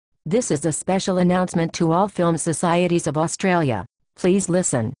This is a special announcement to all film societies of Australia. Please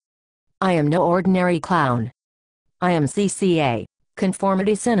listen. I am no ordinary clown. I am CCA,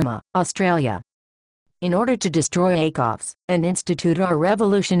 Conformity Cinema, Australia. In order to destroy ACOFS and institute our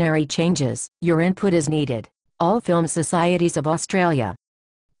revolutionary changes, your input is needed. All film societies of Australia.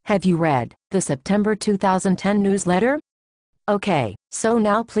 Have you read the September 2010 newsletter? Okay, so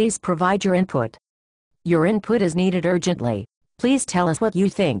now please provide your input. Your input is needed urgently. Please tell us what you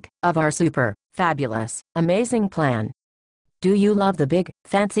think of our super, fabulous, amazing plan. Do you love the big,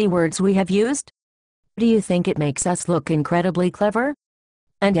 fancy words we have used? Do you think it makes us look incredibly clever?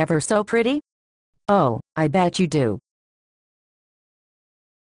 And ever so pretty? Oh, I bet you do.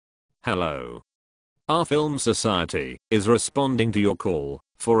 Hello. Our Film Society is responding to your call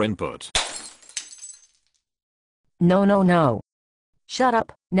for input. No. Shut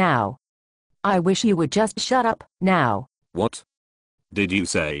up, now. I wish you would just shut up, now. What did you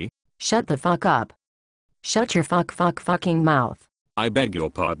say? Shut the fuck up. Shut your fucking mouth. I beg your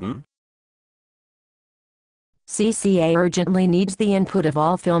pardon? CCA urgently needs the input of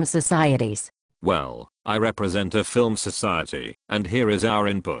all film societies. Well, I represent a film society, and here is our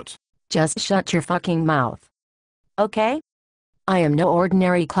input. Just shut your fucking mouth. Okay? I am no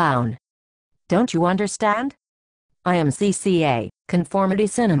ordinary clown. Don't you understand? I am CCA, Conformity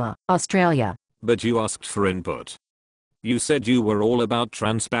Cinema, Australia. But you asked for input. You said you were all about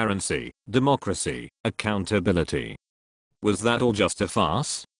transparency, democracy, accountability. Was that all just a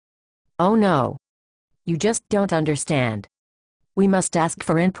farce? Oh no. You just don't understand. We must ask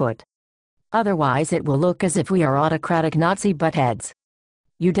for input. Otherwise it will look as if we are autocratic Nazi buttheads.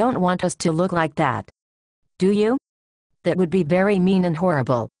 You don't want us to look like that. Do you? That would be very mean and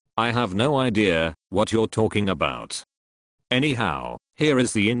horrible. I have no idea what you're talking about. Anyhow, here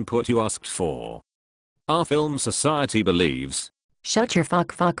is the input you asked for. Our film society believes. Shut your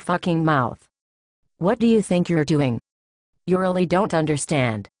fucking mouth. What do you think you're doing? You really don't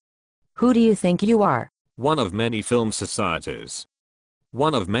understand. Who do you think you are? One of many film societies.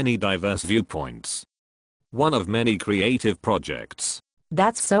 One of many diverse viewpoints. One of many creative projects.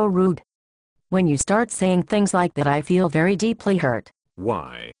 That's so rude. When you start saying things like that, I feel very deeply hurt.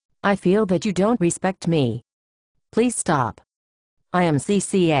 Why? I feel that you don't respect me. Please stop. I am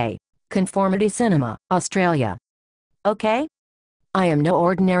CCA, Conformity Cinema, Australia. Okay? I am no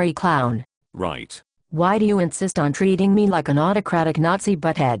ordinary clown. Right. Why do you insist on treating me like an autocratic Nazi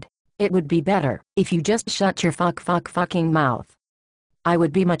butthead? It would be better if you just shut your fucking mouth. I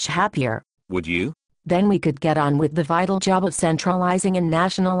would be much happier. Would you? Then we could get on with the vital job of centralizing and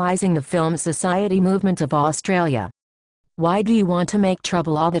nationalizing the film society movement of Australia. Why do you want to make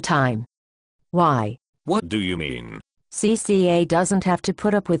trouble all the time? Why? What do you mean? CCA doesn't have to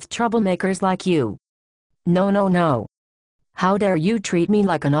put up with troublemakers like you. No. How dare you treat me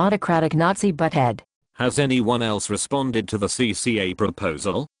like an autocratic Nazi butthead? Has anyone else responded to the CCA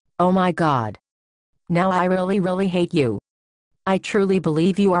proposal? Oh my God. Now I really hate you. I truly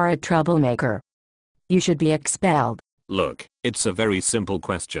believe you are a troublemaker. You should be expelled. Look, it's a very simple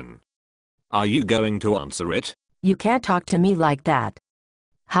question. Are you going to answer it? You can't talk to me like that.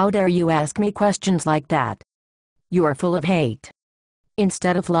 How dare you ask me questions like that? You are full of hate.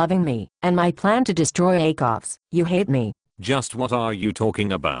 Instead of loving me and my plan to destroy ACOFS, you hate me. Just what are you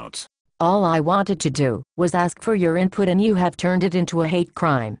talking about? All I wanted to do was ask for your input, and you have turned it into a hate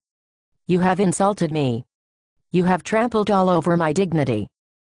crime. You have insulted me. You have trampled all over my dignity.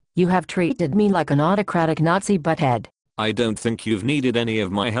 You have treated me like an autocratic Nazi butthead. I don't think you've needed any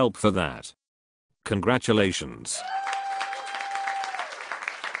of my help for that. Congratulations.